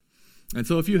And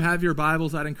so if you have your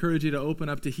Bibles, I'd encourage you to open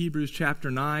up to Hebrews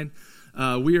chapter 9.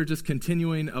 We are just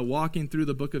continuing walking through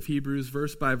the book of Hebrews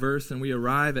verse by verse, and we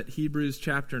arrive at Hebrews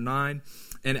chapter 9.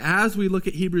 And as we look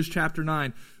at Hebrews chapter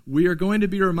 9, we are going to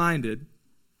be reminded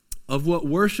of what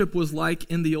worship was like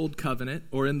in the Old Covenant,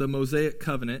 or in the Mosaic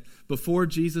Covenant, before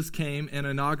Jesus came and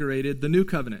inaugurated the New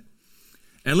Covenant.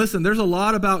 And listen, there's a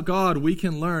lot about God we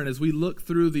can learn as we look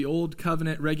through the Old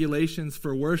Covenant regulations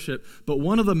for worship, but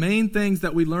one of the main things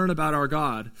that we learn about our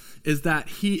God is that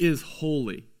He is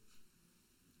holy.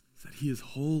 He is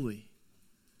holy.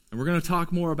 And we're going to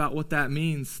talk more about what that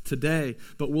means today,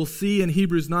 but we'll see in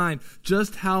Hebrews 9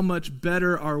 just how much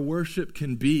better our worship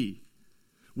can be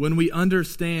when we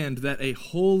understand that a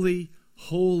holy,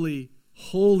 holy,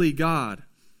 holy God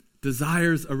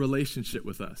desires a relationship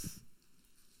with us.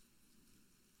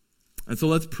 And so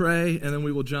let's pray, and then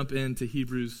we will jump into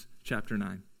Hebrews chapter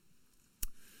 9.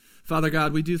 Father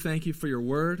God, we do thank you for your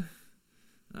word.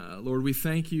 Lord, we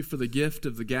thank you for the gift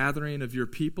of the gathering of your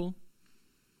people.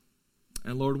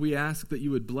 And Lord, we ask that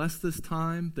you would bless this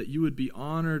time, that you would be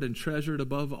honored and treasured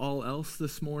above all else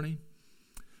this morning.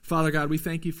 Father God, we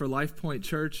thank you for Life Point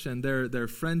Church and their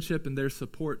friendship and their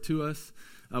support to us.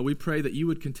 We pray that you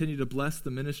would continue to bless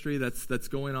the ministry that's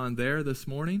going on there this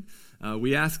morning.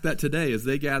 We ask that today as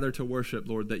they gather to worship,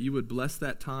 Lord, that you would bless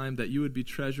that time, that you would be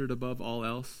treasured above all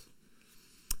else.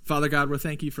 Father God, we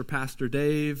thank you for Pastor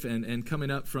Dave and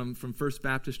coming up from First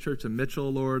Baptist Church of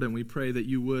Mitchell, Lord, and we pray that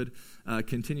you would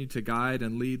continue to guide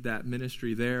and lead that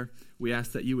ministry there. We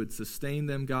ask that you would sustain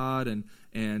them, God,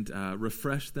 and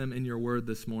refresh them in your word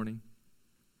this morning.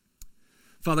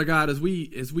 Father God, as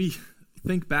we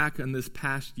think back on this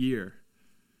past year,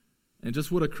 and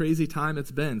just what a crazy time it's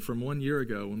been from 1 year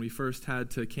ago when we first had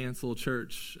to cancel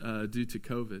church due to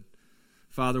COVID.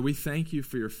 Father, we thank you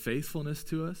for your faithfulness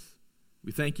to us.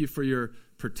 We thank you for your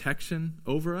protection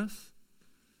over us.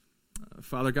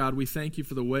 Father God, we thank you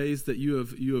for the ways that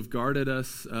you have guarded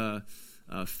us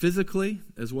physically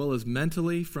as well as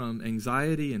mentally from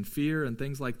anxiety and fear and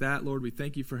things like that. Lord, we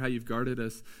thank you for how you've guarded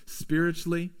us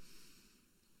spiritually.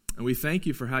 And we thank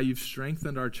you for how you've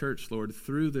strengthened our church, Lord,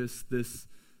 through this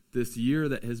year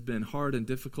that has been hard and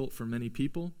difficult for many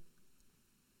people.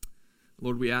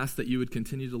 Lord, we ask that you would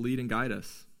continue to lead and guide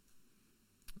us.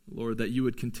 Lord, that you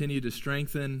would continue to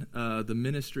strengthen the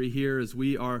ministry here as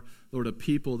we are, Lord, a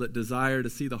people that desire to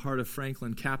see the heart of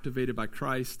Franklin captivated by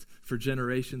Christ for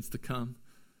generations to come.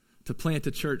 To plant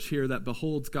a church here that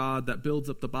beholds God, that builds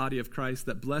up the body of Christ,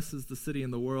 that blesses the city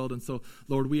and the world. And so,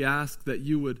 Lord, we ask that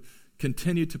you would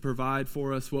continue to provide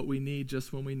for us what we need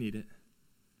just when we need it.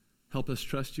 Help us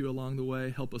trust you along the way.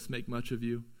 Help us make much of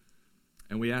you.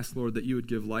 And we ask, Lord, that you would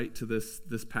give light to this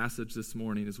passage this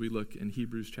morning as we look in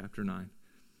Hebrews chapter 9.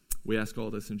 We ask all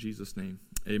this in Jesus' name.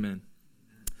 Amen.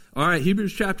 All right,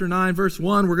 Hebrews chapter 9, verse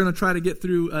 1. We're going to try to get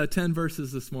through 10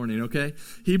 verses this morning, okay?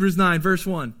 Hebrews 9, verse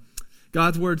 1.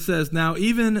 God's word says, "Now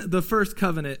even the first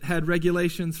covenant had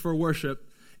regulations for worship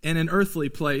in an earthly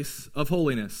place of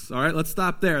holiness." All right, let's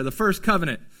stop there. The first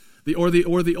covenant, the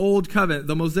old covenant,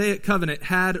 the Mosaic covenant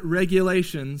had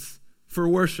regulations for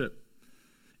worship.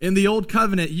 In the old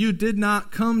covenant, you did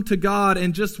not come to God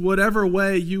in just whatever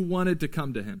way you wanted to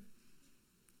come to him.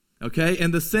 Okay,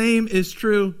 and the same is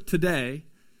true today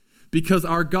because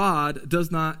our God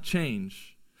does not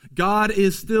change. God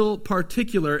is still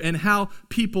particular in how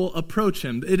people approach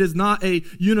him. It is not a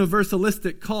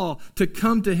universalistic call to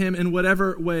come to him in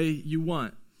whatever way you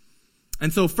want.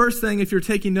 And so first thing, if you're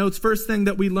taking notes, first thing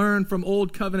that we learn from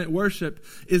Old Covenant worship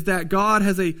is that God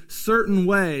has a certain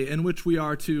way in which we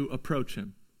are to approach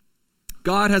him.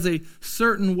 God has a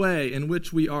certain way in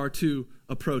which we are to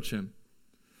approach him.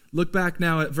 Look back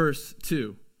now at verse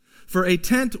 2. "For a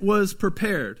tent was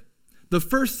prepared, the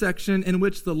first section in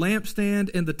which the lampstand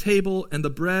and the table and the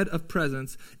bread of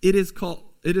presence, it is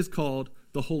called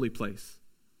the holy place."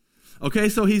 Okay,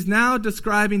 so he's now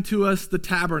describing to us the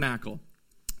tabernacle,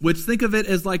 which think of it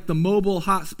as like the mobile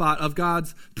hotspot of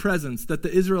God's presence that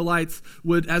the Israelites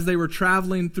would, as they were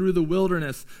traveling through the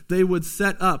wilderness, they would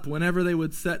set up, whenever they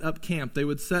would set up camp, they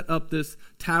would set up this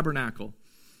tabernacle.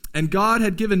 And God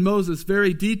had given Moses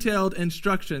very detailed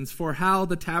instructions for how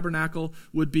the tabernacle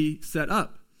would be set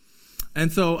up. And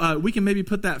so we can maybe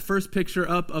put that first picture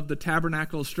up of the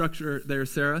tabernacle structure there,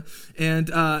 Sarah.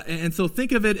 And so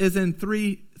think of it as in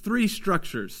three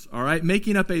structures, all right,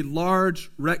 making up a large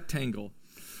rectangle.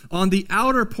 On the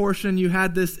outer portion, you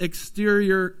had this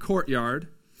exterior courtyard.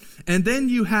 And then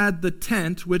you had the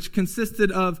tent, which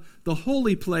consisted of the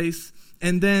holy place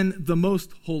and then the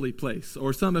most holy place.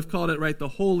 Or some have called it, right, the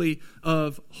Holy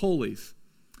of Holies.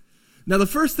 Now, the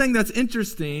first thing that's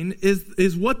interesting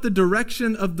is what the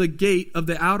direction of the gate of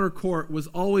the outer court was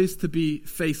always to be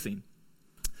facing.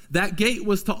 That gate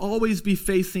was to always be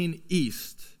facing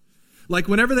east. Like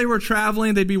whenever they were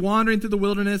traveling, they'd be wandering through the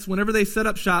wilderness. Whenever they set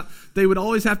up shop, they would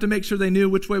always have to make sure they knew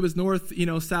which way was north,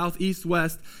 south, east,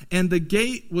 west. And the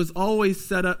gate was always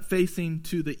set up facing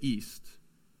to the east.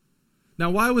 Now,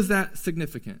 why was that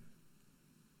significant?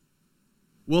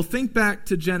 Well, think back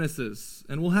to Genesis,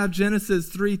 and we'll have Genesis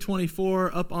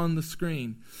 3:24 up on the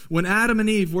screen. When Adam and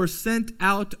Eve were sent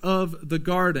out of the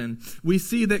garden, we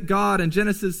see that God, in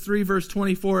Genesis 3 verse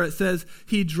 24, it says,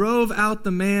 He drove out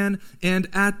the man, and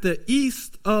at the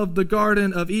east of the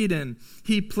Garden of Eden,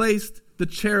 He placed the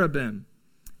cherubim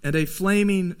and a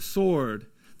flaming sword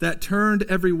that turned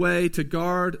every way to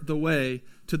guard the way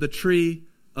to the tree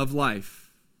of life.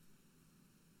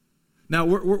 Now,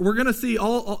 we're going to see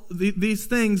all these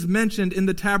things mentioned in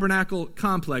the tabernacle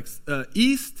complex.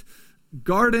 East,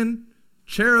 garden,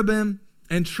 cherubim,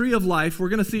 and tree of life. We're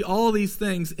going to see all these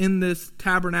things in this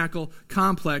tabernacle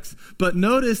complex. But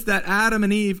notice that Adam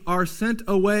and Eve are sent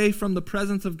away from the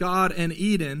presence of God and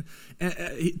Eden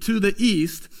to the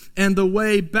east, and the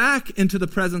way back into the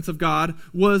presence of God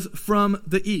was from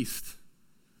the east.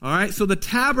 All right, so the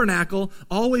tabernacle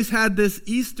always had this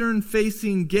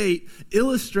eastern-facing gate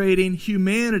illustrating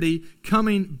humanity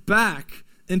coming back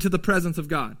into the presence of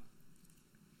God.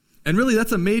 And really,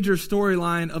 that's a major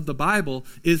storyline of the Bible,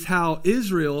 is how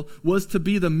Israel was to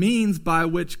be the means by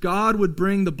which God would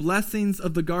bring the blessings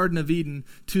of the Garden of Eden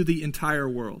to the entire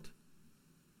world.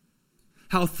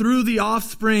 How through the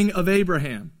offspring of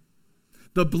Abraham,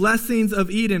 the blessings of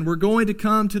Eden were going to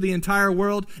come to the entire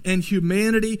world, and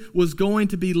humanity was going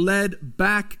to be led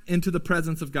back into the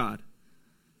presence of God.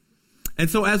 And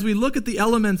so as we look at the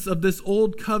elements of this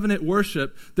old covenant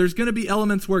worship, there's going to be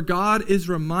elements where God is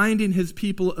reminding his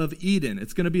people of Eden.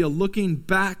 It's going to be a looking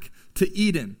back to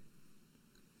Eden.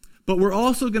 But we're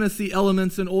also going to see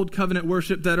elements in Old Covenant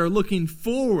worship that are looking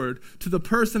forward to the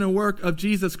person and work of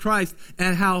Jesus Christ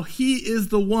and how he is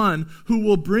the one who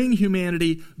will bring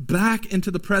humanity back into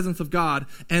the presence of God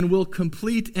and will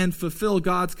complete and fulfill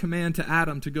God's command to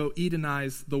Adam to go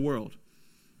Edenize the world.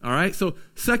 All right, so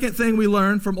second thing we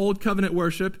learn from Old Covenant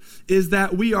worship is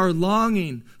that we are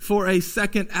longing for a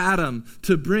second Adam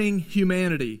to bring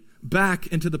humanity back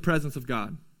into the presence of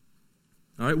God.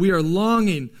 All right, we are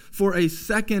longing for a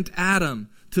second Adam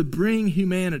to bring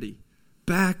humanity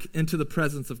back into the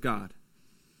presence of God.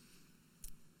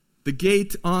 The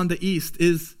gate on the east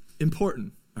is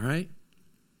important, all right?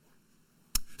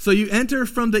 So you enter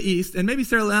from the east, and maybe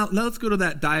Sarah, now let's go to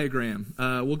that diagram.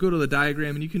 We'll go to the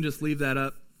diagram, and you can just leave that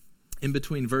up in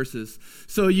between verses.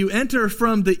 So you enter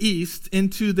from the east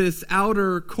into this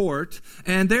outer court,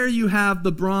 and there you have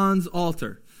the bronze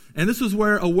altar. And this was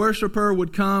where a worshiper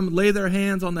would come, lay their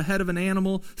hands on the head of an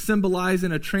animal,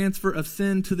 symbolizing a transfer of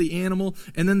sin to the animal,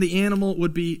 and then the animal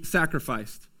would be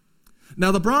sacrificed.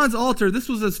 Now, the bronze altar, this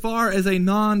was as far as a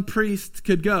non-priest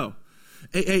could go.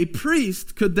 A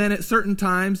priest could then at certain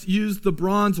times use the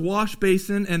bronze wash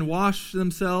basin and wash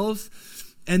themselves,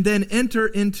 and then enter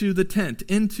into the tent,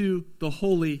 into the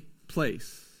holy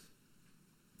place.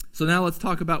 So now let's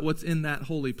talk about what's in that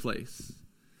holy place.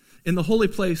 In the holy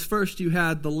place, first you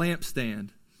had the lampstand.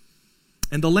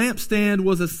 And the lampstand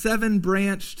was a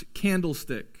 7-branched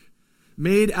candlestick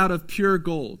made out of pure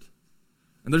gold.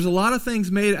 And there's a lot of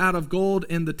things made out of gold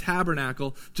in the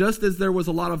tabernacle, just as there was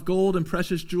a lot of gold and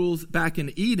precious jewels back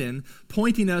in Eden,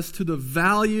 pointing us to the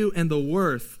value and the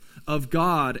worth of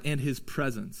God and his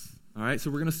presence. All right,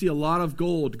 so we're going to see a lot of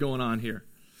gold going on here.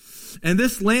 And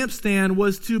this lampstand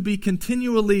was to be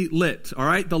continually lit, all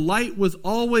right? The light was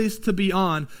always to be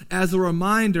on as a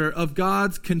reminder of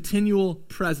God's continual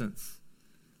presence.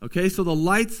 Okay, so the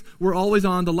lights were always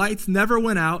on. The lights never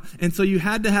went out, and so you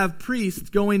had to have priests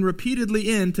going repeatedly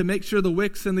in to make sure the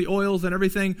wicks and the oils and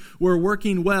everything were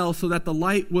working well so that the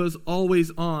light was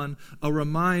always on, a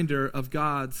reminder of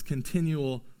God's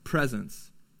continual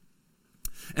presence.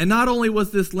 And not only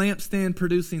was this lampstand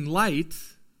producing light,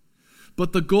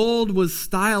 but the gold was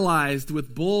stylized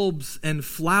with bulbs and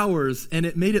flowers, and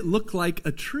it made it look like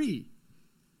a tree.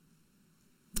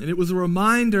 And it was a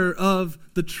reminder of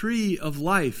the tree of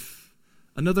life,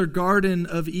 another Garden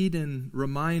of Eden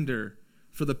reminder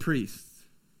for the priests.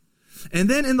 And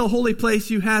then in the holy place,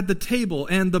 you had the table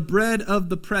and the bread of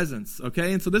the presence,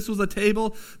 okay? And so this was a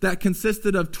table that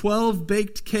consisted of 12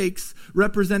 baked cakes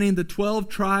representing the 12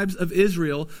 tribes of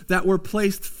Israel that were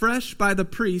placed fresh by the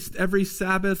priest every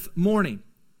Sabbath morning.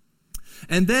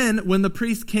 And then when the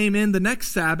priest came in the next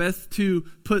Sabbath to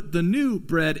put the new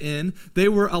bread in, they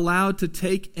were allowed to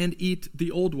take and eat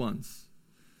the old ones.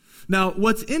 Now,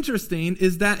 what's interesting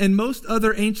is that in most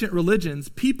other ancient religions,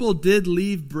 people did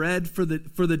leave bread for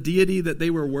the deity that they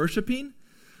were worshiping,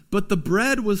 but the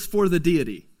bread was for the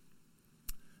deity.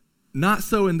 Not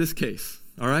so in this case,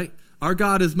 all right? Our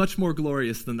God is much more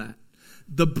glorious than that.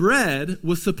 The bread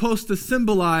was supposed to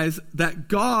symbolize that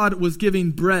God was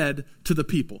giving bread to the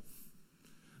people.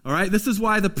 All right, this is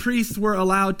why the priests were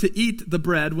allowed to eat the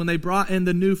bread. When they brought in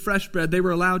the new fresh bread, they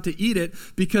were allowed to eat it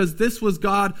because this was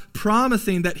God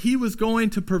promising that he was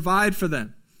going to provide for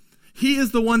them. He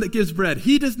is the one that gives bread.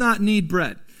 He does not need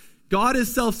bread. God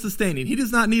is self-sustaining. He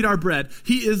does not need our bread.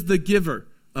 He is the giver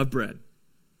of bread.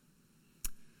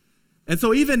 And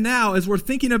so even now, as we're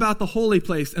thinking about the holy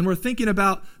place and we're thinking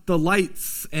about the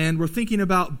lights and we're thinking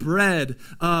about bread,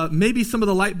 maybe some of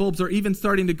the light bulbs are even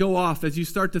starting to go off as you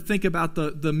start to think about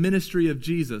the ministry of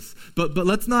Jesus. But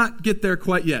let's not get there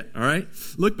quite yet, all right?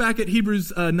 Look back at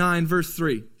Hebrews 9, verse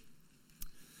 3.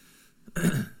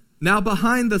 Now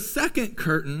behind the second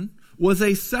curtain was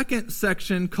a second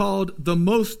section called the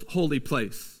most holy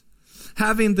place,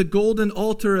 having the golden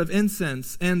altar of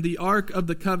incense and the ark of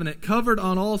the covenant covered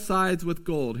on all sides with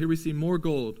gold. Here we see more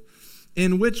gold,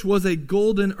 in which was a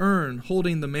golden urn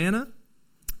holding the manna,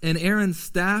 and Aaron's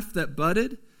staff that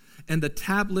budded, and the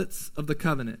tablets of the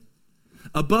covenant.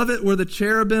 Above it were the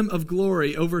cherubim of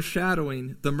glory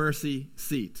overshadowing the mercy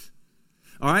seat.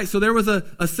 All right, so there was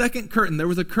a second curtain. There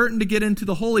was a curtain to get into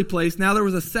the holy place. Now there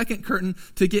was a second curtain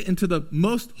to get into the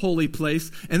most holy place.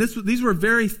 And these were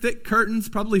very thick curtains,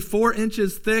 probably 4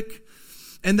 inches thick.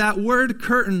 And that word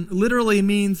curtain literally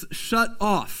means shut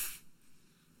off.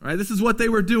 All right, this is what they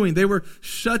were doing. They were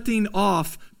shutting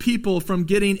off people from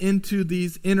getting into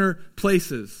these inner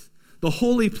places. The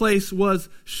holy place was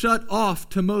shut off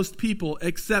to most people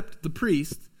except the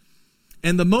priest.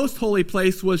 And the most holy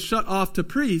place was shut off to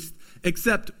priests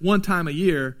except one time a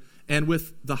year, and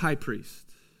with the high priest.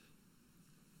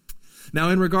 Now,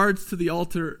 in regards to the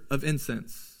altar of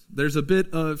incense, there's a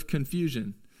bit of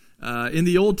confusion. In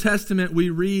the Old Testament, we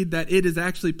read that it is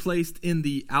actually placed in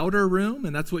the outer room,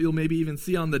 and that's what you'll maybe even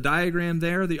see on the diagram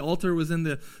there. The altar was in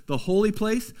the holy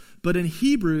place, but in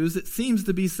Hebrews, it seems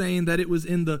to be saying that it was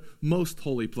in the most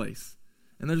holy place.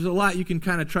 And there's a lot you can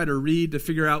kind of try to read to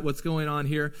figure out what's going on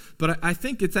here. But I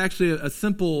think it's actually a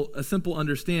simple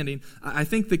understanding. I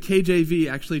think the KJV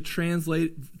actually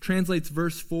translates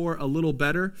verse 4 a little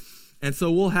better. And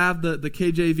so we'll have the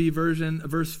KJV version,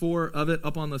 verse 4 of it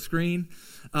up on the screen,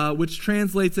 which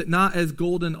translates it not as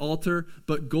golden altar,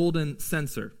 but golden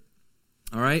censer.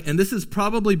 All right, and this is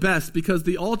probably best because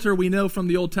the altar we know from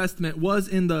the Old Testament was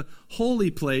in the holy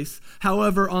place.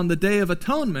 However, on the Day of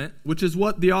Atonement, which is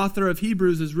what the author of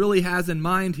Hebrews really has in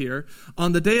mind here,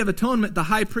 on the Day of Atonement, the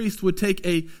high priest would take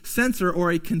a censer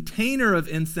or a container of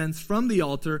incense from the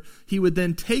altar. He would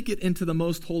then take it into the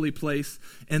most holy place,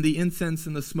 and the incense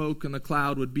and the smoke and the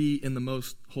cloud would be in the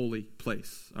most holy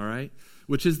place. All right,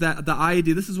 which is that the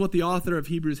idea. This is what the author of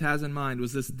Hebrews has in mind,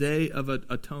 was this Day of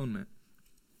Atonement.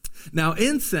 Now,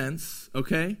 incense,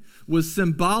 okay, was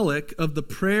symbolic of the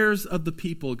prayers of the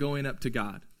people going up to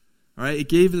God. All right, it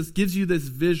gives you this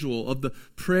visual of the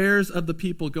prayers of the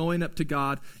people going up to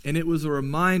God, and it was a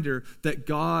reminder that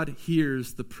God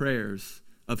hears the prayers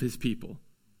of his people.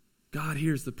 God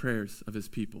hears the prayers of his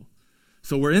people.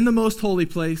 So we're in the most holy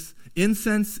place,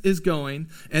 incense is going,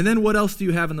 and then what else do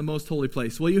you have in the most holy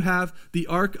place? Well, you have the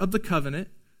Ark of the Covenant,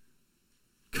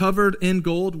 covered in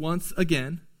gold once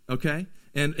again, okay?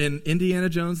 And Indiana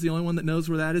Jones, the only one that knows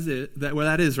where that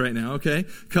is right now, okay?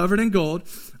 Covered in gold.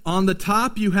 On the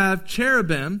top, you have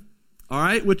cherubim, all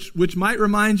right, which might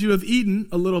remind you of Eden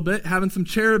a little bit, having some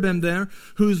cherubim there,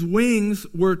 whose wings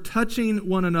were touching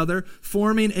one another,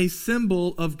 forming a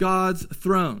symbol of God's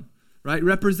throne, right,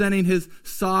 representing his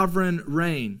sovereign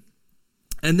reign.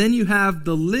 And then you have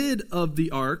the lid of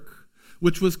the ark,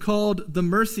 which was called the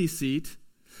mercy seat.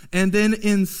 And then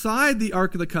inside the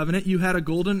Ark of the Covenant, you had a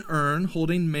golden urn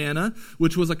holding manna,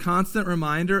 which was a constant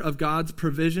reminder of God's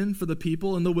provision for the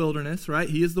people in the wilderness, right?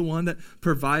 He is the one that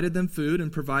provided them food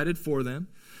and provided for them.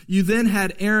 You then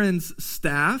had Aaron's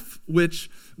staff,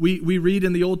 which we read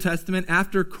in the Old Testament.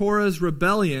 After Korah's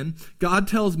rebellion, God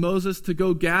tells Moses to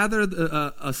go gather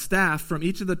a staff from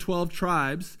each of the 12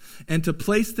 tribes and to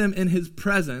place them in his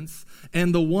presence.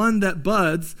 And the one that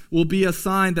buds will be a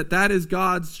sign that is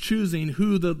God's choosing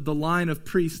who the line of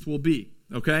priests will be.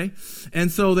 Okay?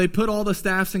 And so they put all the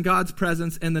staffs in God's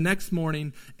presence, and the next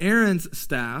morning, Aaron's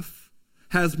staff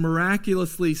has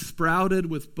miraculously sprouted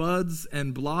with buds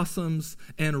and blossoms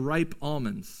and ripe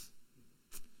almonds.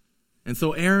 And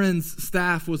so Aaron's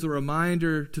staff was a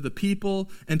reminder to the people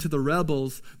and to the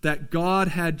rebels that God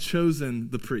had chosen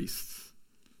the priests.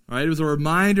 All right, it was a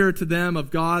reminder to them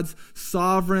of God's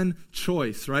sovereign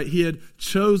choice, right? He had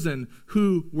chosen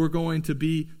who were going to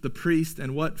be the priest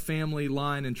and what family,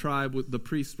 line, and tribe the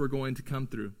priests were going to come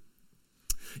through.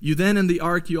 You then, in the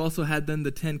ark, you also had then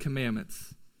the 10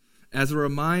 Commandments as a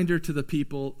reminder to the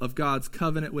people of God's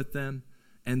covenant with them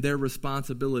and their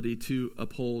responsibility to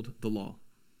uphold the law.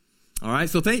 All right,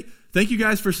 so thank you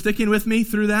guys for sticking with me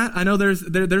through that. I know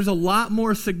there's a lot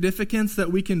more significance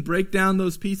that we can break down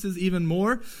those pieces even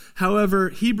more. However,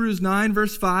 Hebrews 9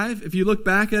 verse 5, if you look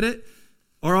back at it,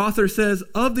 our author says,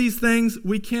 of these things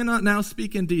we cannot now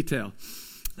speak in detail.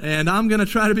 And I'm going to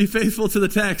try to be faithful to the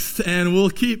text, and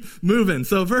we'll keep moving.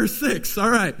 So verse 6,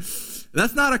 all right.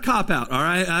 That's not a cop-out, all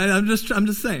right? I'm just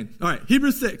saying. All right,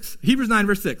 Hebrews 9,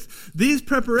 verse 6. These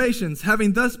preparations,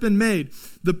 having thus been made,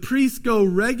 the priests go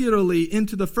regularly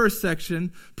into the first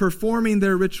section, performing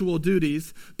their ritual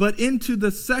duties, but into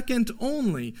the second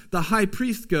only the high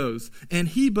priest goes, and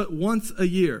he but once a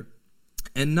year,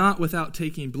 and not without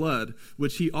taking blood,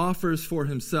 which he offers for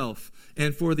himself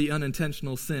and for the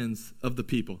unintentional sins of the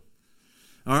people.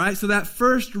 All right, so that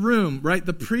first room, right,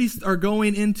 the priests are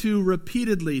going into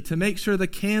repeatedly to make sure the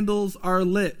candles are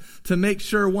lit, to make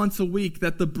sure once a week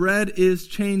that the bread is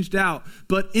changed out.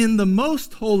 But in the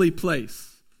most holy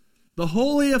place, the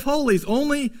Holy of Holies,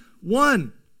 only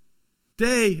one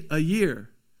day a year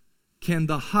can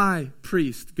the high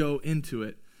priest go into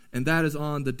it. And that is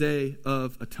on the Day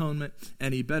of Atonement,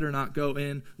 and he better not go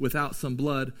in without some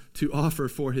blood to offer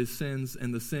for his sins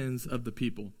and the sins of the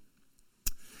people.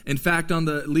 In fact, on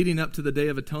the leading up to the Day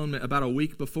of Atonement, about a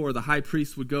week before, the high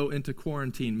priest would go into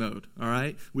quarantine mode, all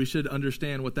right? We should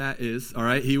understand what that is, all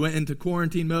right? He went into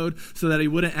quarantine mode so that he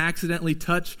wouldn't accidentally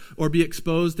touch or be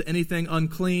exposed to anything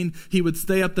unclean. He would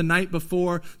stay up the night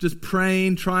before just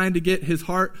praying, trying to get his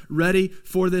heart ready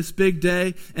for this big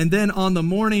day. And then on the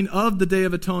morning of the Day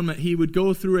of Atonement, he would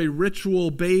go through a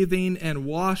ritual bathing and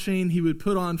washing. He would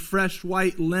put on fresh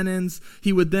white linens.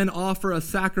 He would then offer a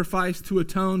sacrifice to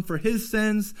atone for his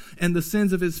sins and the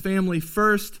sins of his family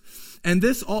first. And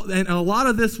a lot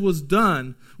of this was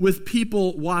done with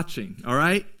people watching, all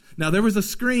right? Now, there was a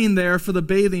screen there for the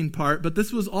bathing part, but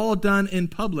this was all done in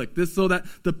public, this so that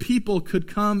the people could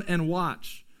come and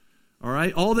watch, all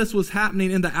right? All this was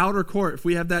happening in the outer court, if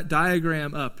we have that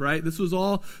diagram up, right? This was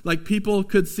all, like, people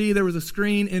could see there was a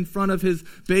screen in front of his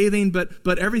bathing,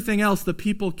 but everything else, the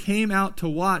people came out to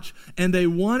watch, and they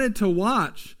wanted to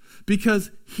watch because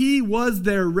he was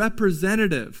their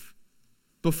representative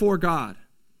before God.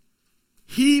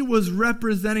 He was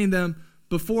representing them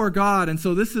before God. And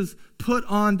so this is put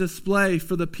on display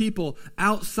for the people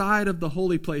outside of the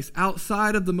holy place,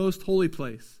 outside of the most holy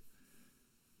place.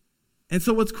 And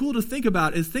so what's cool to think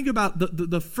about is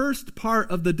the first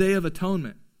part of the Day of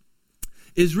Atonement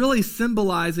is really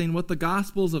symbolizing what the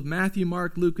Gospels of Matthew,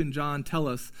 Mark, Luke, and John tell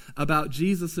us about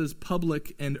Jesus'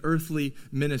 public and earthly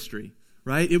ministry.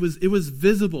 Right? It was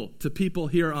visible to people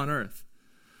here on earth.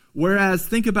 Whereas,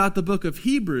 think about the book of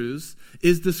Hebrews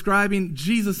is describing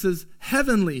Jesus'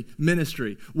 heavenly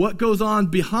ministry. What goes on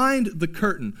behind the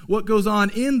curtain. What goes on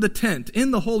in the tent,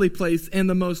 in the holy place, and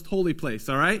the most holy place.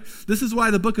 All right? This is why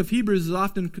the book of Hebrews is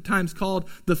oftentimes called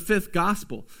the fifth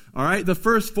gospel. All right? The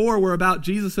first four were about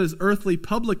Jesus' earthly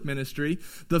public ministry.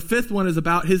 The fifth one is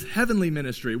about his heavenly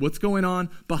ministry. What's going on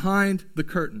behind the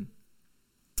curtain.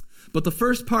 But the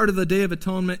first part of the Day of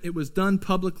Atonement, it was done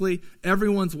publicly,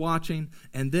 everyone's watching,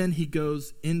 and then he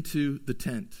goes into the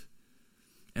tent.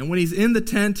 And when he's in the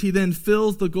tent, he then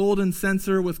fills the golden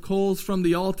censer with coals from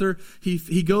the altar.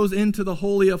 He goes into the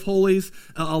Holy of Holies,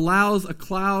 allows a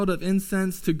cloud of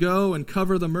incense to go and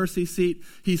cover the mercy seat.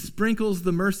 He sprinkles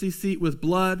the mercy seat with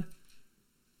blood.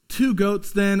 2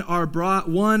 goats then are brought.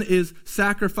 One is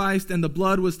sacrificed, and the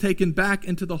blood was taken back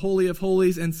into the Holy of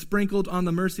Holies and sprinkled on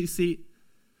the mercy seat.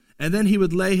 And then he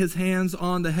would lay his hands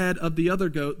on the head of the other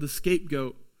goat, the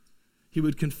scapegoat. He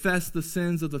would confess the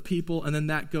sins of the people, and then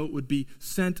that goat would be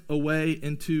sent away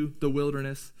into the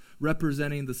wilderness,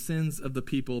 representing the sins of the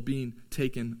people being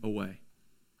taken away.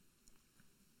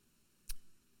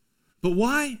 But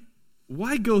why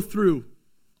go through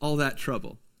all that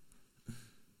trouble?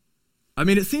 I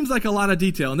mean, it seems like a lot of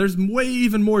detail, and there's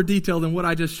even more detail than what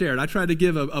I just shared. I tried to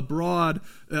give a broad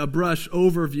brush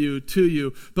overview to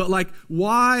you, but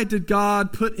why did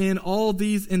God put in all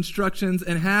these instructions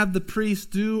and have the priests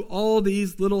do all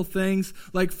these little things?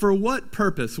 For what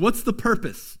purpose? What's the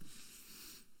purpose?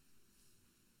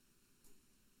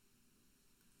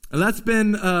 And that's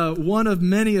been one of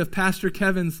many of Pastor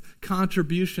Kevin's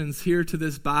contributions here to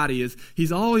this body. Is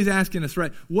he's always asking us,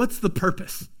 right, what's the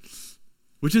purpose?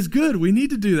 which is good. We need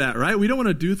to do that, right? We don't want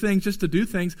to do things just to do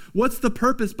things. What's the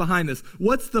purpose behind this?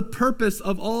 What's the purpose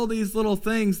of all these little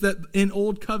things that in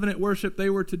Old Covenant worship they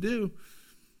were to do?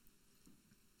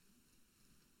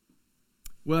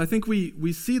 Well, I think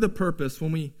we see the purpose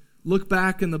when we look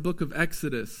back in the book of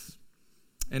Exodus.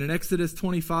 And in Exodus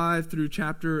 25 through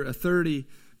chapter 30,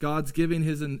 God's giving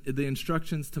the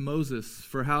instructions to Moses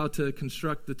for how to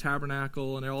construct the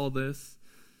tabernacle and all this.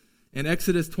 In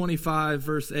Exodus 25,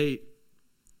 verse 8,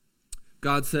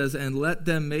 God says, "And let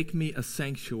them make me a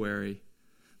sanctuary,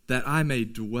 that I may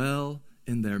dwell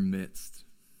in their midst."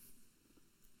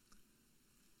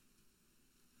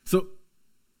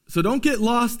 So don't get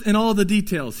lost in all the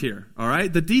details here, all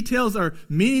right? The details are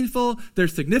meaningful, they're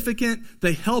significant,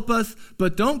 they help us,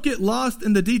 but don't get lost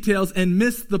in the details and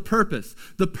miss the purpose.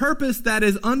 The purpose that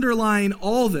is underlying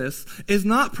all this is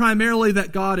not primarily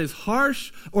that God is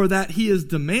harsh or that he is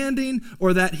demanding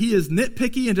or that he is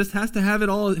nitpicky and just has to have it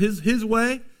all his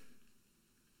way.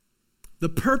 The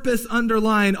purpose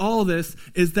underlying all this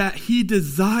is that he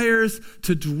desires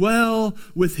to dwell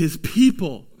with his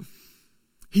people.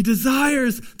 He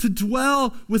desires to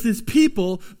dwell with his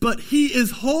people, but he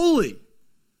is holy.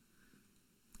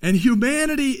 And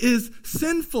humanity is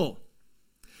sinful.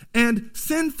 And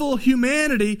sinful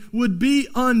humanity would be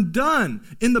undone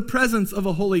in the presence of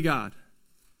a holy God.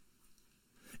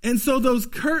 And so those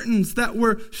curtains that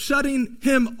were shutting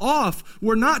him off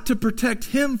were not to protect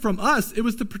him from us. It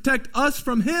was to protect us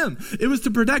from him. It was to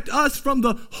protect us from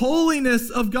the holiness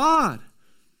of God.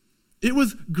 It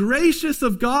was gracious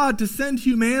of God to send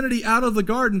humanity out of the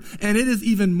garden, and it is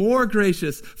even more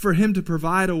gracious for him to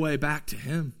provide a way back to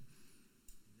him.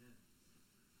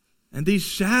 And these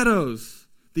shadows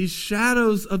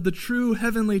of the true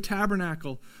heavenly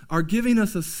tabernacle are giving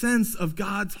us a sense of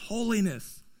God's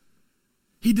holiness.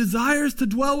 He desires to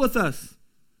dwell with us,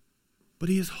 but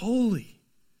he is holy.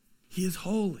 He is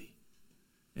holy.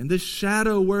 And this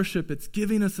shadow worship, it's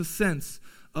giving us a sense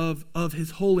of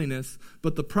his holiness,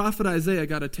 but the prophet Isaiah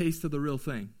got a taste of the real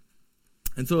thing.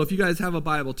 And so if you guys have a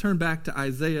Bible, turn back to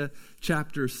Isaiah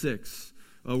chapter 6.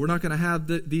 We're not going to have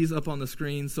these up on the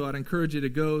screen, so I'd encourage you to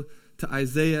go to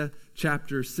Isaiah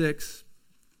chapter 6.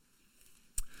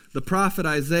 The prophet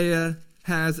Isaiah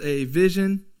has a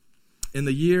vision in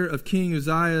the year of King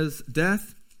Uzziah's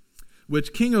death,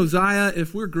 which King Uzziah,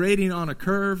 if we're grading on a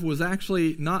curve, was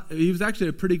actually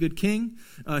a pretty good king.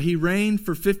 He reigned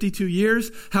for 52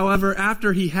 years. However,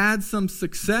 after he had some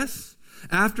success,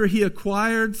 after he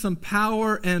acquired some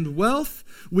power and wealth,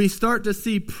 we start to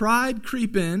see pride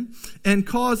creep in and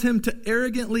cause him to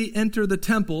arrogantly enter the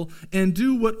temple and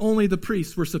do what only the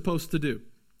priests were supposed to do.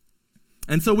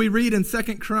 And so we read in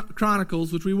 2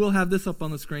 Chronicles, which we will have this up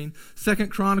on the screen,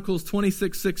 2 Chronicles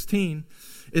 26:16,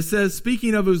 it says,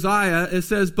 speaking of Uzziah, it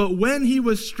says, "But when he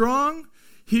was strong,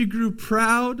 he grew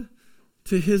proud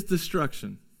to his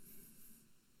destruction."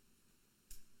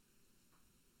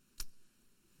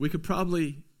 We could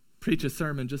probably preach a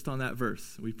sermon just on that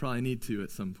verse. We probably need to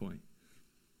at some point.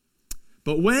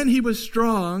 But when he was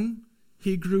strong,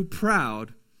 he grew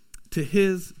proud to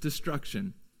his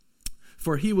destruction.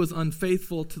 For he was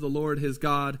unfaithful to the Lord his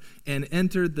God and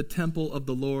entered the temple of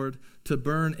the Lord to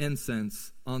burn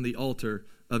incense on the altar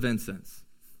of incense.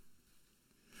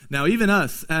 Now, even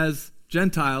us as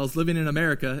Gentiles living in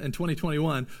America in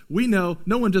 2021, we know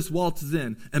no one just waltzes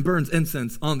in and burns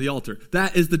incense on the altar.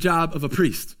 That is the job of a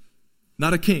priest,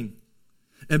 not a king.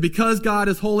 And because God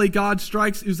is holy, God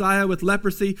strikes Uzziah with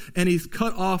leprosy, and he's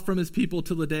cut off from his people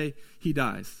till the day he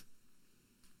dies.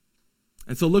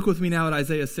 And so look with me now at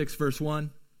Isaiah 6, verse 1.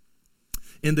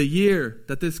 "In the year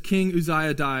that this king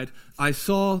Uzziah died, I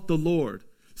saw the Lord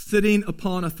sitting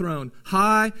upon a throne,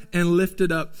 high and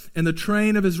lifted up, and the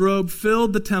train of his robe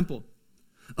filled the temple.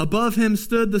 Above him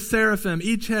stood the seraphim.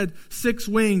 Each had 6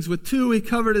 wings. With 2 he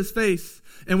covered his face,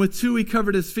 and with 2 he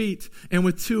covered his feet, and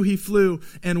with 2 he flew.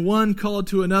 And one called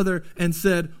to another and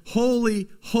said, 'Holy,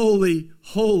 holy,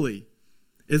 holy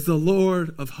is the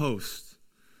Lord of hosts.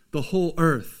 The whole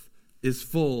earth is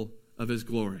full of his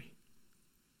glory.'"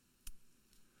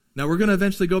 Now, we're going to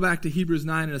eventually go back to Hebrews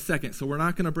 9 in a second, so we're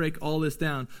not going to break all this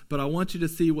down, but I want you to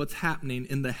see what's happening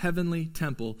in the heavenly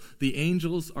temple. The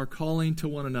angels are calling to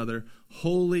one another,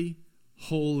 "Holy,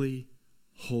 holy,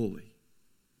 holy."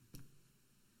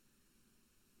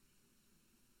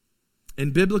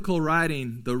 In biblical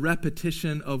writing, the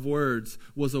repetition of words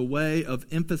was a way of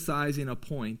emphasizing a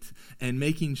point and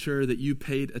making sure that you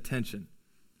paid attention.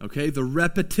 Okay, the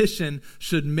repetition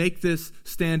should make this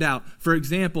stand out. For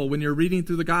example, when you're reading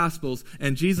through the Gospels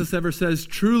and Jesus ever says,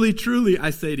 "Truly, truly, I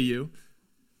say to you,"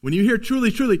 when you hear "truly,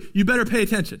 truly," you better pay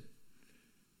attention.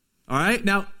 All right?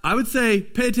 Now, I would say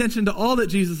pay attention to all that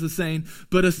Jesus is saying,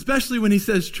 but especially when he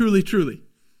says truly, truly.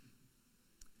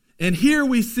 And here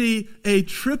we see a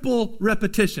triple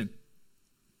repetition.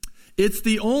 It's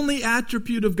the only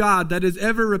attribute of God that is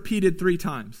ever repeated 3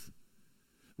 times.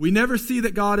 We never see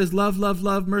that God is love, love,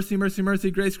 love, mercy, mercy,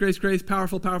 mercy, grace, grace, grace,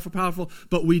 powerful, powerful, powerful,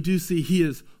 but we do see he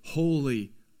is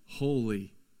holy,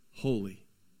 holy, holy.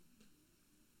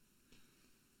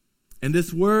 And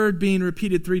this word being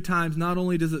repeated 3 times, not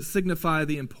only does it signify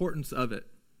the importance of it,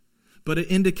 but it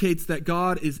indicates that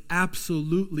God is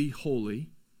absolutely holy,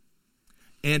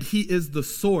 and he is the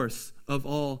source of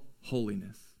all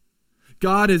holiness.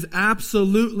 God is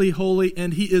absolutely holy,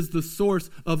 and he is the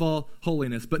source of all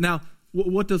holiness. But now,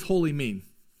 what does holy mean?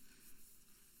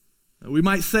 We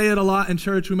might say it a lot in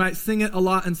church, we might sing it a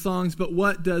lot in songs, but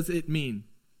what does it mean?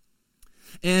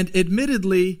 And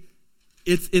admittedly,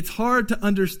 it's hard to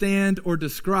understand or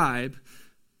describe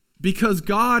because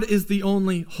God is the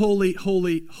only holy,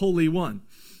 holy, holy one.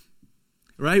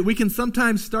 Right? We can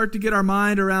sometimes start to get our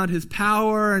mind around his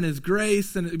power and his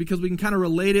grace, and because we can kind of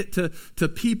relate it to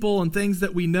people and things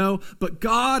that we know. But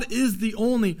God is the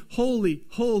only holy,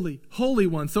 holy, holy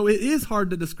one. So it is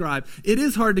hard to describe. It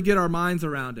is hard to get our minds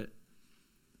around it.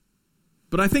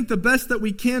 But I think the best that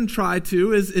we can try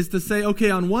to is to say, okay,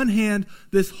 on one hand,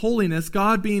 this holiness,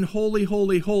 God being holy,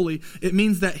 holy, holy, it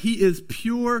means that he is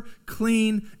pure,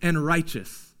 clean, and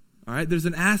righteous. All right? There's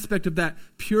an aspect of that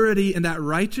purity and that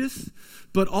righteous.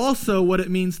 But also what it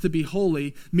means to be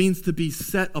holy means to be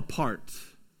set apart,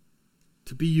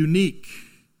 to be unique.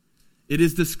 It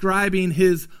is describing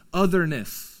his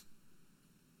otherness.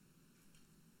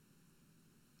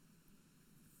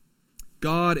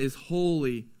 God is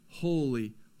holy,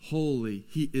 holy, holy.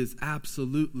 He is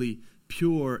absolutely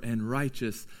pure and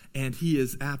righteous, and he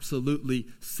is absolutely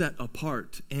set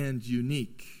apart and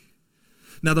unique.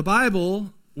 Now the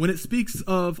Bible, when it speaks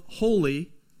of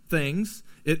holy things,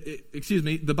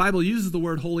 the Bible uses the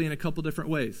word holy in a couple different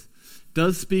ways. It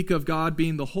does speak of God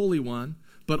being the Holy One,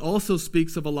 but also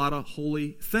speaks of a lot of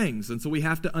holy things. And so we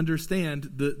have to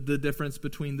understand the difference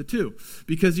between the two.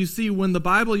 Because you see, when the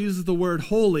Bible uses the word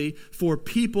holy for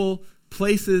people,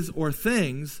 places, or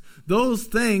things, those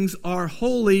things are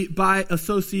holy by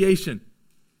association.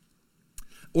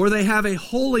 Or they have a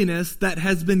holiness that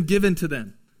has been given to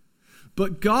them.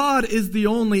 But God is the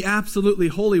only absolutely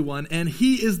holy one, and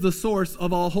he is the source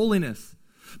of all holiness.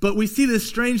 But we see this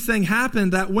strange thing happen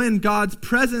that when God's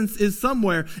presence is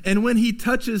somewhere, and when he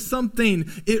touches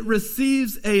something, it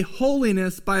receives a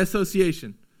holiness by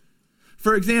association.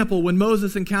 For example, when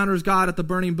Moses encounters God at the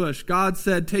burning bush, God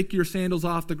said, "Take your sandals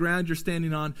off, the ground you're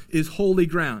standing on is holy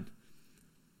ground."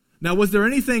 Now, was there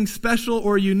anything special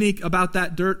or unique about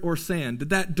that dirt or sand?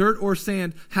 Did that dirt or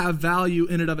sand have value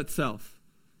in and of itself?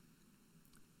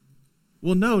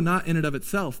 Well, no, not in and of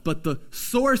itself, but the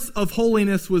source of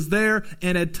holiness was there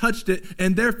and had touched it,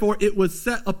 and therefore it was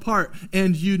set apart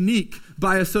and unique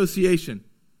by association.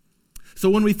 So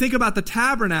when we think about the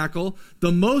tabernacle,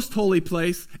 the most holy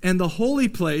place and the holy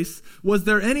place, was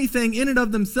there anything in and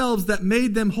of themselves that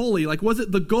made them holy? Like, was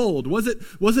it the gold? Was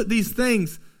it these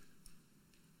things?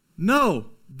 No,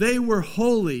 they were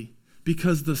holy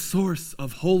because the source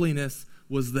of holiness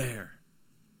was there.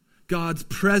 God's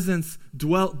presence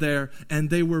dwelt there, and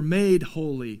they were made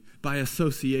holy by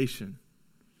association.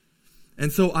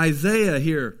 And so Isaiah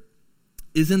here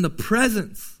is in the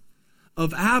presence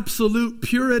of absolute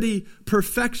purity,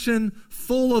 perfection,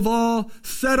 full of all,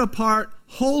 set apart,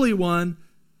 holy one.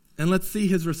 And let's see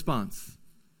his response.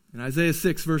 In Isaiah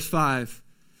 6, verse 5,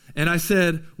 "And I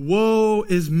said, woe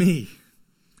is me,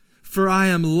 for I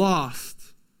am lost.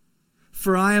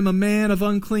 For I am a man of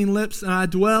unclean lips, and I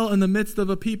dwell in the midst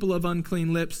of a people of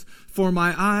unclean lips. For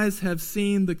my eyes have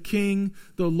seen the King,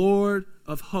 the Lord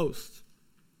of hosts."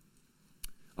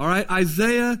 All right,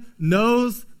 Isaiah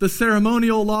knows the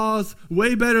ceremonial laws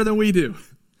way better than we do.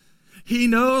 He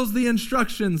knows the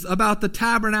instructions about the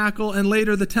tabernacle and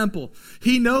later the temple.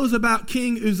 He knows about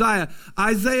King Uzziah.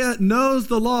 Isaiah knows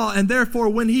the law, and therefore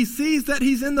when he sees that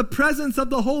he's in the presence of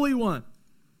the Holy One,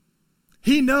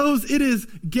 he knows it is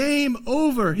game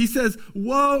over. He says,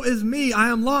 "Woe is me, I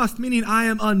am lost," meaning I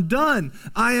am undone,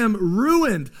 I am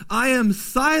ruined, I am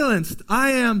silenced,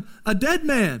 I am a dead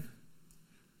man.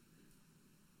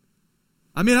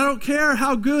 I mean, I don't care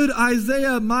how good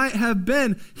Isaiah might have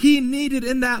been. He needed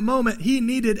in that moment, he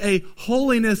needed a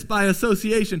holiness by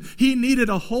association. He needed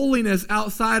a holiness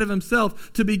outside of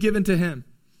himself to be given to him.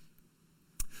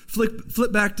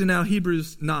 Flip back to now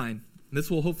Hebrews 9. This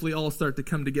will hopefully all start to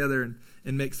come together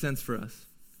and make sense for us.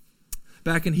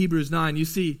 Back in Hebrews 9, you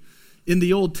see in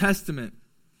the Old Testament,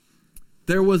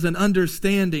 there was an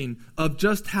understanding of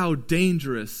just how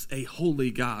dangerous a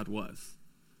holy God was.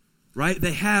 Right?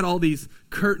 They had all these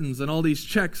curtains and all these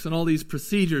checks and all these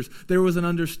procedures. There was an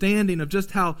understanding of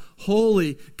just how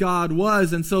holy God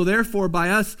was. And so therefore, by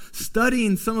us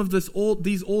studying some of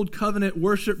these old covenant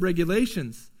worship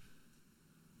regulations,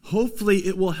 hopefully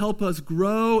it will help us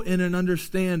grow in an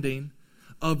understanding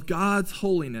of God's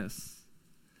holiness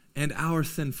and our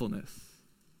sinfulness.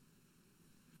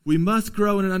 We must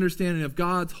grow in an understanding of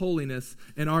God's holiness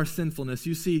and our sinfulness.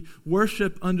 You see,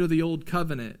 worship under the old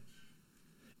covenant,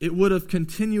 it would have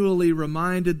continually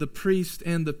reminded the priest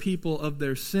and the people of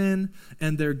their sin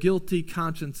and their guilty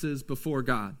consciences before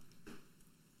God.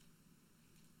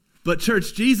 But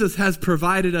church, Jesus has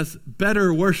provided us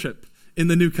better worship in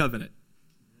the new covenant.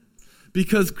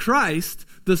 Because Christ,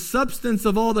 the substance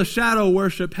of all the shadow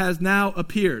worship, has now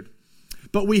appeared.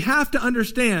 But we have to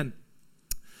understand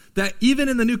that even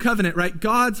in the new covenant, right,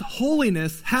 God's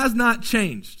holiness has not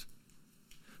changed.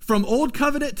 From old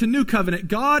covenant to new covenant,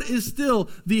 God is still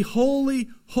the holy,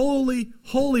 holy,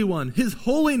 holy one. His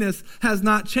holiness has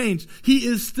not changed. He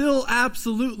is still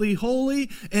absolutely holy,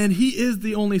 and he is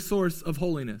the only source of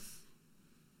holiness.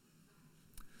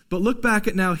 But look back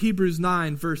at now Hebrews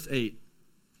 9, verse 8.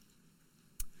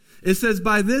 It says,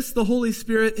 "By this the Holy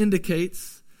Spirit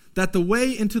indicates that the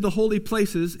way into the holy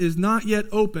places is not yet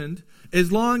opened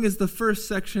as long as the first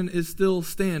section is still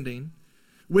standing,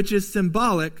 which is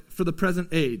symbolic for the present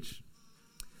age."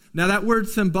 Now that word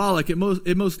symbolic, it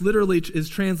most literally is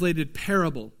translated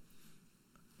parable.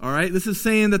 All right, this is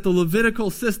saying that the Levitical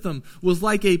system was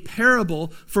like a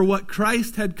parable for what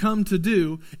Christ had come to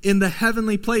do in the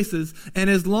heavenly places. And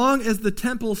as long as the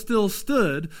temple still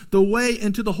stood, the way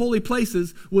into the holy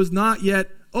places was not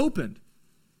yet opened.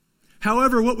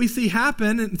 However, what we see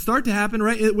happen and start to happen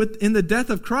right in the death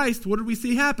of Christ, what did we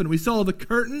see happen? We saw the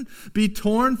curtain be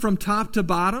torn from top to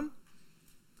bottom.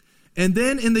 And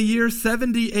then in the year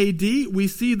 70 AD, we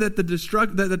see that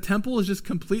the temple is just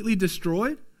completely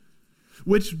destroyed,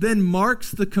 which then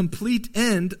marks the complete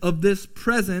end of this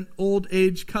present old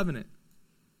age covenant.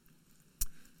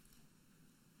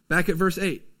 Back at verse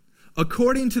 8.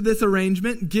 "According to this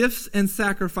arrangement, gifts and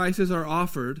sacrifices are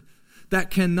offered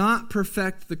that cannot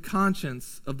perfect the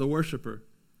conscience of the worshiper,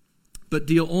 but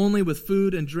deal only with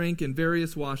food and drink and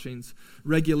various washings,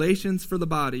 regulations for the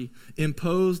body,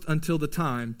 imposed until the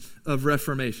time of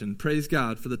Reformation." Praise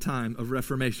God for the time of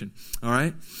Reformation. All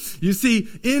right? You see,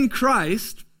 in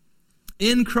Christ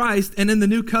and in the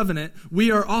new covenant,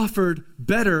 we are offered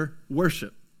better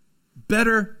worship.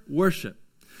 Better worship.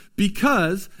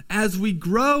 Because as we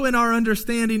grow in our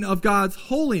understanding of God's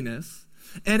holiness,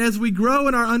 and as we grow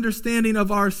in our understanding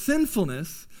of our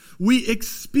sinfulness, we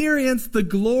experience the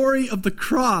glory of the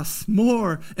cross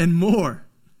more and more.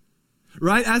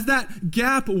 Right? As that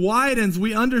gap widens,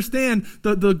 we understand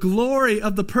the glory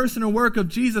of the person and work of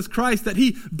Jesus Christ, that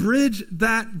he bridged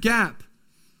that gap.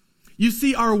 You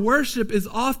see, our worship is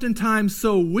oftentimes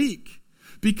so weak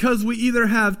because we either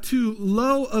have too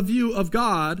low a view of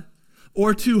God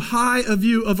or too high a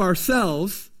view of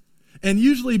ourselves, and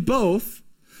usually both,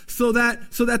 so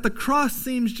that the cross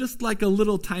seems just like a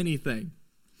little tiny thing.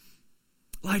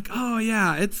 Like, oh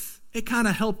yeah, it kind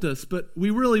of helped us, but we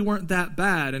really weren't that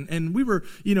bad, and we were,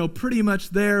 pretty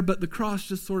much there, but the cross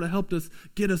just sort of helped us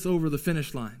get us over the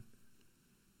finish line.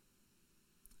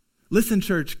 Listen,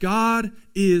 church, God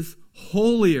is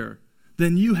holier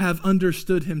than you have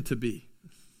understood him to be.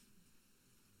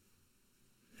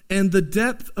 And the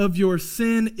depth of your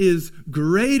sin is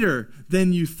greater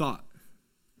than you thought.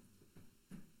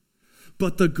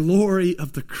 But the glory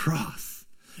of the cross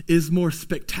is more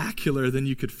spectacular than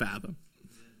you could fathom.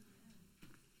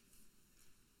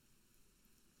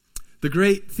 The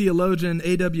great theologian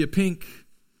A.W. Pink,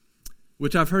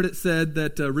 which I've heard it said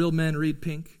that real men read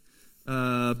pink,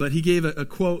 but he gave a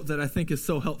quote that I think is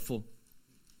so helpful.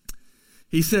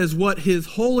 He says, "What his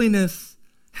holiness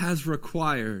has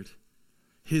required,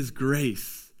 his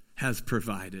grace has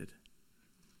provided."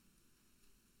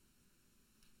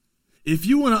 If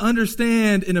you want to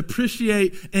understand and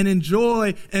appreciate and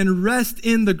enjoy and rest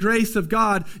in the grace of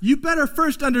God, you better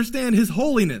first understand his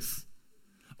holiness,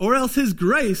 or else his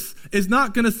grace is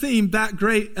not going to seem that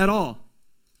great at all.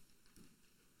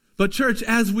 But church,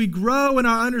 as we grow in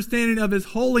our understanding of his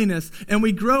holiness, and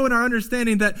we grow in our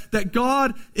understanding that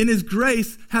God in his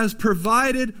grace has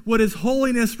provided what his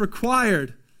holiness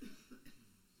required,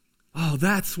 oh,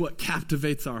 that's what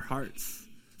captivates our hearts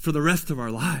for the rest of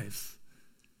our lives.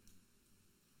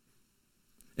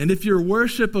 And if your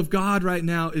worship of God right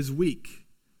now is weak,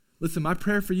 listen, my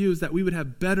prayer for you is that we would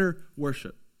have better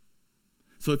worship.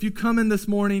 So if you come in this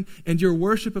morning and your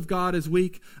worship of God is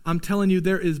weak, I'm telling you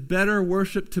there is better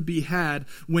worship to be had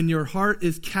when your heart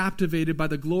is captivated by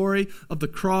the glory of the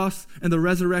cross and the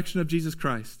resurrection of Jesus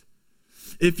Christ.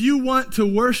 If you want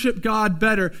to worship God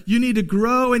better, you need to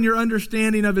grow in your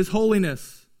understanding of his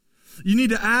holiness. You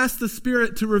need to ask the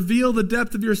Spirit to reveal the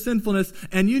depth of your sinfulness,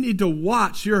 and you need to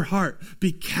watch your heart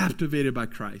be captivated by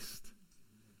Christ.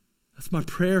 That's my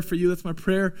prayer for you. That's my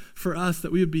prayer for us,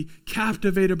 that we would be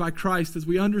captivated by Christ as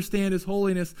we understand his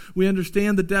holiness. We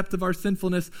understand the depth of our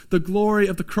sinfulness. The glory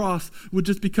of the cross would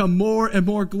just become more and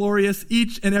more glorious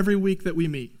each and every week that we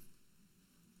meet.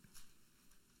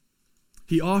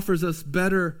 He offers us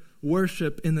better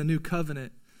worship in the new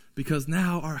covenant because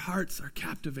now our hearts are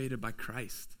captivated by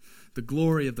Christ, the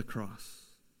glory of the cross.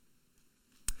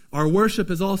 Our worship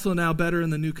is also now better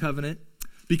in the new covenant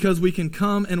because we can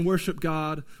come and worship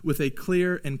God with a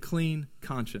clear and clean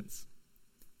conscience.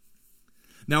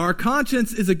 Now, our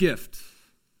conscience is a gift,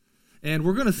 and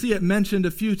we're going to see it mentioned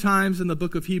a few times in the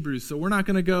book of Hebrews, so we're not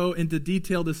going to go into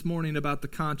detail this morning about the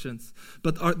conscience.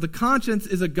 But the conscience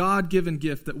is a God-given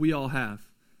gift that we all have.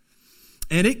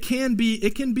 And it can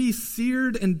be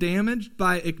seared and damaged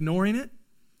by ignoring it.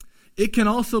 It can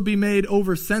also be made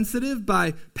oversensitive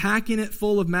by packing it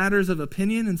full of matters of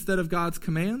opinion instead of God's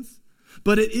commands.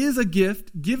 But it is a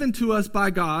gift given to us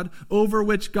by God over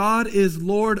which God is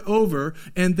Lord over,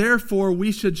 and therefore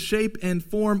we should shape and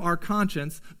form our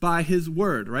conscience by his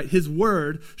word, right? His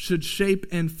word should shape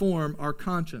and form our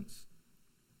conscience.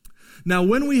 Now,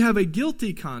 when we have a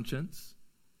guilty conscience,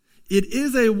 it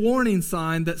is a warning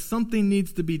sign that something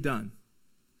needs to be done.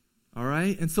 All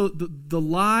right? And so the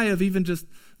lie of even just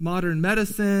modern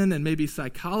medicine and maybe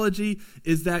psychology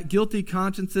is that guilty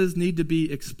consciences need to be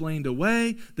explained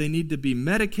away. They need to be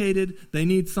medicated.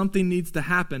 Something needs to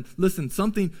happen. Listen,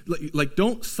 something, like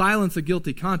don't silence a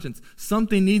guilty conscience.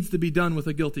 Something needs to be done with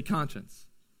a guilty conscience.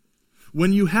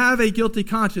 When you have a guilty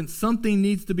conscience, something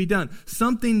needs to be done.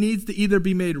 Something needs to either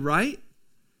be made right,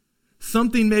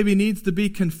 something maybe needs to be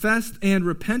confessed and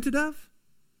repented of,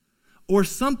 or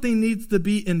something needs to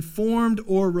be informed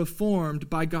or reformed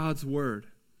by God's word.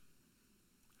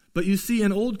 But you see,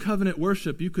 in Old Covenant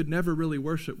worship, you could never really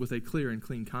worship with a clear and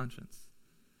clean conscience.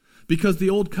 Because the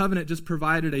Old Covenant just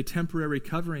provided a temporary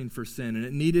covering for sin, and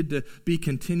it needed to be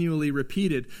continually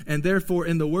repeated. And therefore,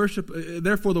 the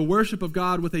worship of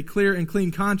God with a clear and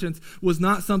clean conscience was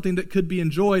not something that could be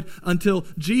enjoyed until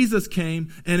Jesus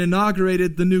came and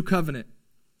inaugurated the New Covenant.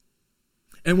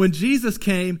 And when Jesus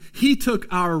came, he took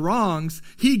our wrongs,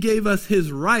 he gave us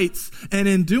his rights, and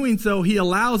in doing so, he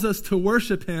allows us to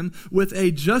worship him with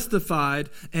a justified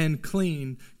and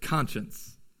clean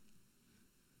conscience.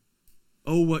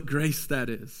 Oh, what grace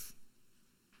that is.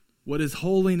 What his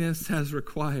holiness has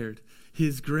required,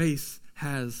 his grace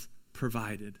has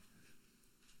provided.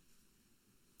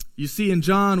 You see, in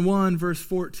John 1, verse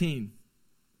 14,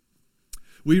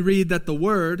 we read that the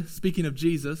Word, speaking of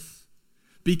Jesus,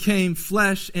 became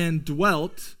flesh and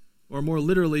dwelt, or more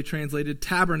literally translated,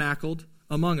 tabernacled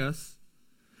among us,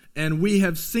 and we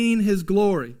have seen his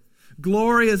glory.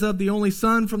 Glory as of the only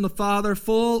Son from the Father,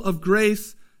 full of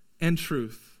grace and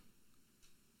truth.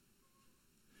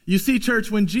 You see,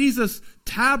 church, when Jesus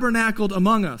tabernacled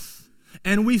among us,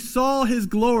 and we saw his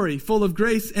glory full of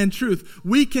grace and truth,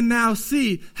 we can now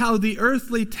see how the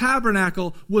earthly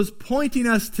tabernacle was pointing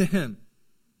us to him.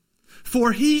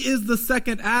 For he is the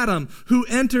second Adam who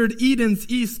entered Eden's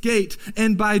east gate,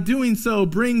 and by doing so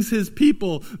brings his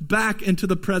people back into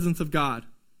the presence of God.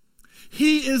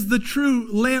 He is the true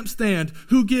lampstand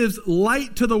who gives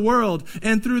light to the world,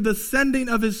 and through the sending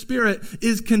of his Spirit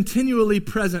is continually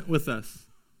present with us.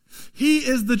 He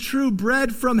is the true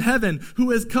bread from heaven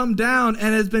who has come down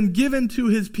and has been given to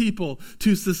his people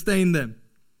to sustain them.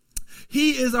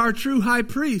 He is our true high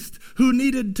priest who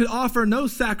needed to offer no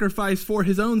sacrifice for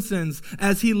his own sins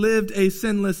as he lived a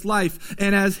sinless life.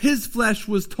 And as his flesh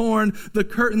was torn, the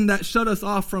curtain that shut us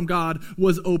off from God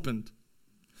was opened.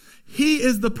 He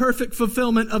is the perfect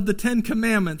fulfillment of the 10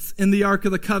 Commandments in the Ark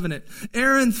of the Covenant.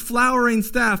 Aaron's flowering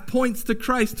staff points to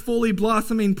Christ's fully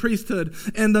blossoming priesthood,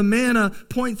 and the manna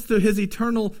points to his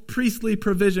eternal priestly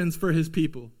provisions for his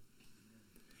people.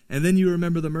 And then you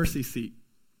remember the mercy seat.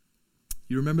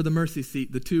 You remember the mercy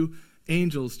seat, the 2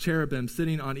 angels, cherubim,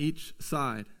 sitting on each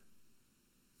side.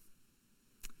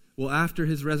 Well, after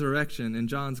his resurrection in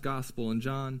John's Gospel, in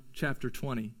John chapter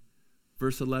 20,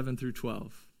 verse 11 through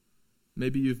 12,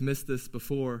 maybe you've missed this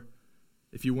before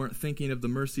if you weren't thinking of the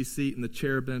mercy seat and the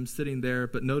cherubim sitting there,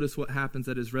 but notice what happens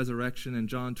at his resurrection in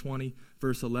John 20,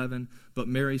 verse 11. But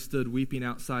Mary stood weeping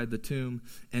outside the tomb,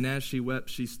 and as she wept,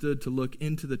 she stood to look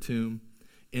into the tomb,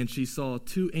 and she saw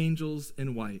 2 angels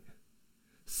in white,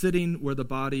 sitting where the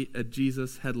body of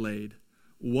Jesus had laid,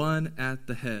 one at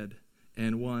the head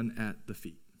and one at the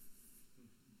feet.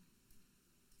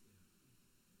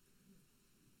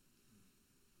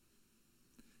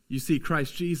 You see,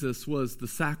 Christ Jesus was the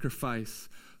sacrifice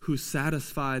who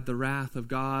satisfied the wrath of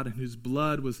God and whose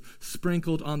blood was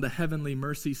sprinkled on the heavenly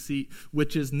mercy seat,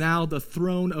 which is now the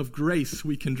throne of grace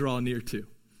we can draw near to.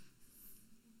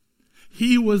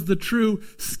 He was the true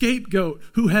scapegoat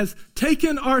who has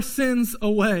taken our sins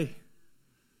away.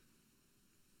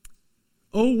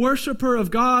 O worshiper of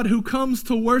God who comes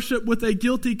to worship with a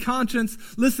guilty conscience,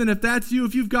 listen, if that's you,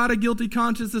 if you've got a guilty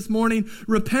conscience this morning,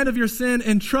 repent of your sin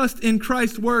and trust in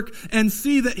Christ's work and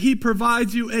see that he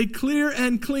provides you a clear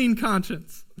and clean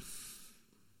conscience.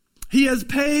 He has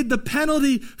paid the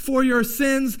penalty for your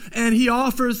sins and he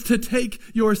offers to take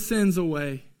your sins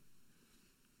away.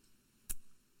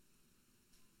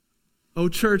 O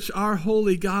church, our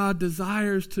holy God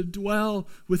desires to dwell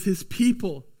with his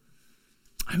people.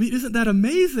 I mean, isn't that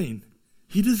amazing?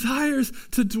 He desires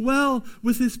to dwell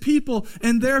with his people,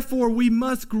 and therefore we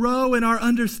must grow in our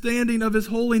understanding of his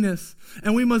holiness,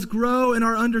 and we must grow in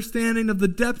our understanding of the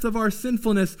depth of our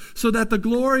sinfulness, so that the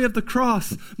glory of the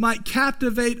cross might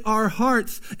captivate our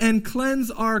hearts and cleanse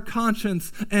our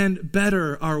conscience and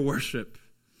better our worship.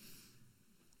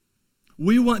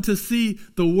 We want to see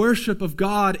the worship of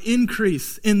God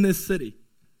increase in this city.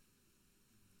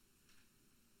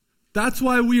 That's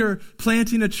why we are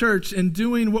planting a church and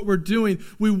doing what we're doing.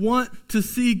 We want to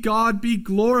see God be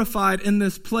glorified in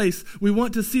this place. We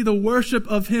want to see the worship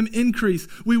of him increase.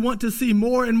 We want to see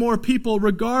more and more people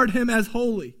regard him as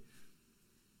holy.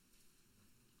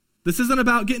 This isn't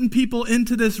about getting people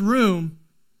into this room.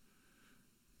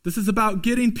 This is about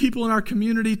getting people in our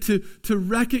community to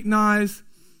recognize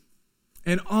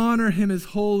and honor him as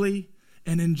holy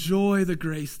and enjoy the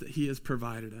grace that he has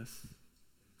provided us.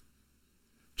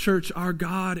 Church, our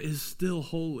God is still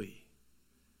holy,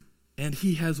 and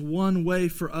he has one way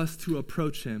for us to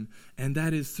approach him, and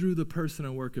that is through the person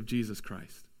and work of Jesus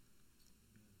Christ.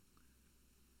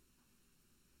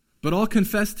 But I'll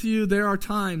confess to you, there are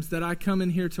times that I come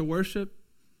in here to worship,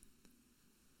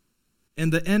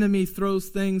 and the enemy throws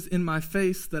things in my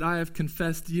face that I have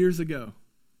confessed years ago,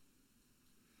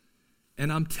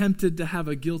 and I'm tempted to have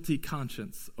a guilty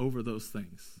conscience over those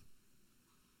things.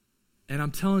 And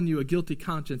I'm telling you, a guilty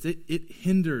conscience, it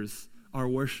hinders our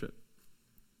worship.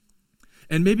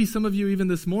 And maybe some of you, even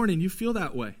this morning, you feel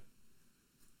that way.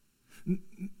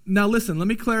 Now listen, let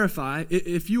me clarify.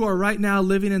 If you are right now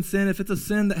living in sin, if it's a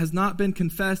sin that has not been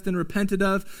confessed and repented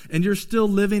of, and you're still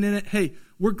living in it, hey,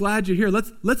 we're glad you're here.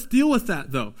 Let's deal with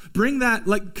that, though. Bring that,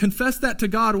 confess that to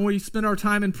God when we spend our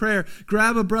time in prayer.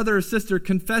 Grab a brother or sister,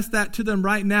 confess that to them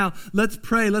right now. Let's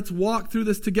pray. Let's walk through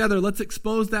this together. Let's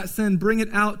expose that sin. Bring it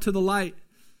out to the light.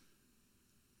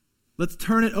 Let's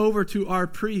turn it over to our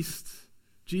priest,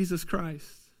 Jesus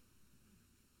Christ.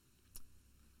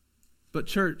 But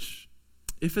church,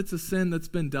 if it's a sin that's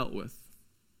been dealt with,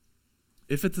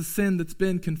 if it's a sin that's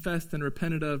been confessed and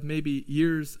repented of maybe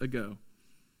years ago,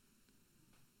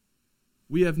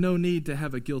 we have no need to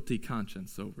have a guilty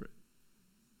conscience over it.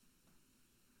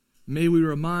 May we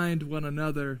remind one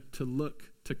another to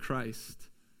look to Christ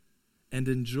and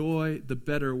enjoy the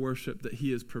better worship that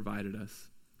he has provided us.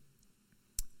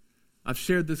 I've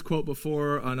shared this quote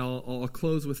before, and I'll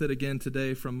close with it again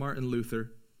today from Martin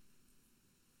Luther.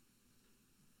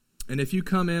 And if you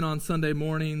come in on Sunday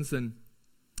mornings and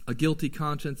a guilty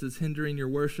conscience is hindering your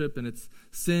worship and it's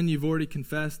sin you've already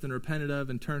confessed and repented of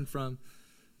and turned from,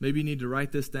 maybe you need to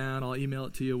write this down. I'll email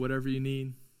it to you, whatever you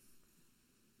need.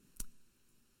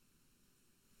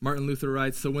 Martin Luther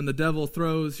writes, "So when the devil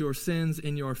throws your sins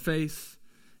in your face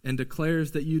and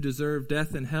declares that you deserve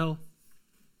death and hell,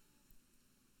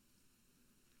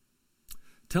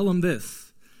 tell him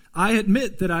this: I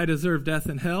admit that I deserve death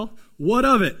and hell. What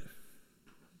of it?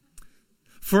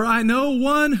 For I know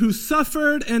one who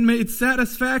suffered and made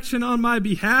satisfaction on my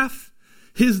behalf.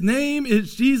 His name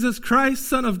is Jesus Christ,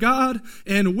 Son of God,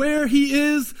 and where he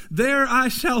is, there I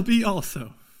shall be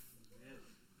also."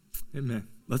 Amen.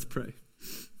 Let's pray.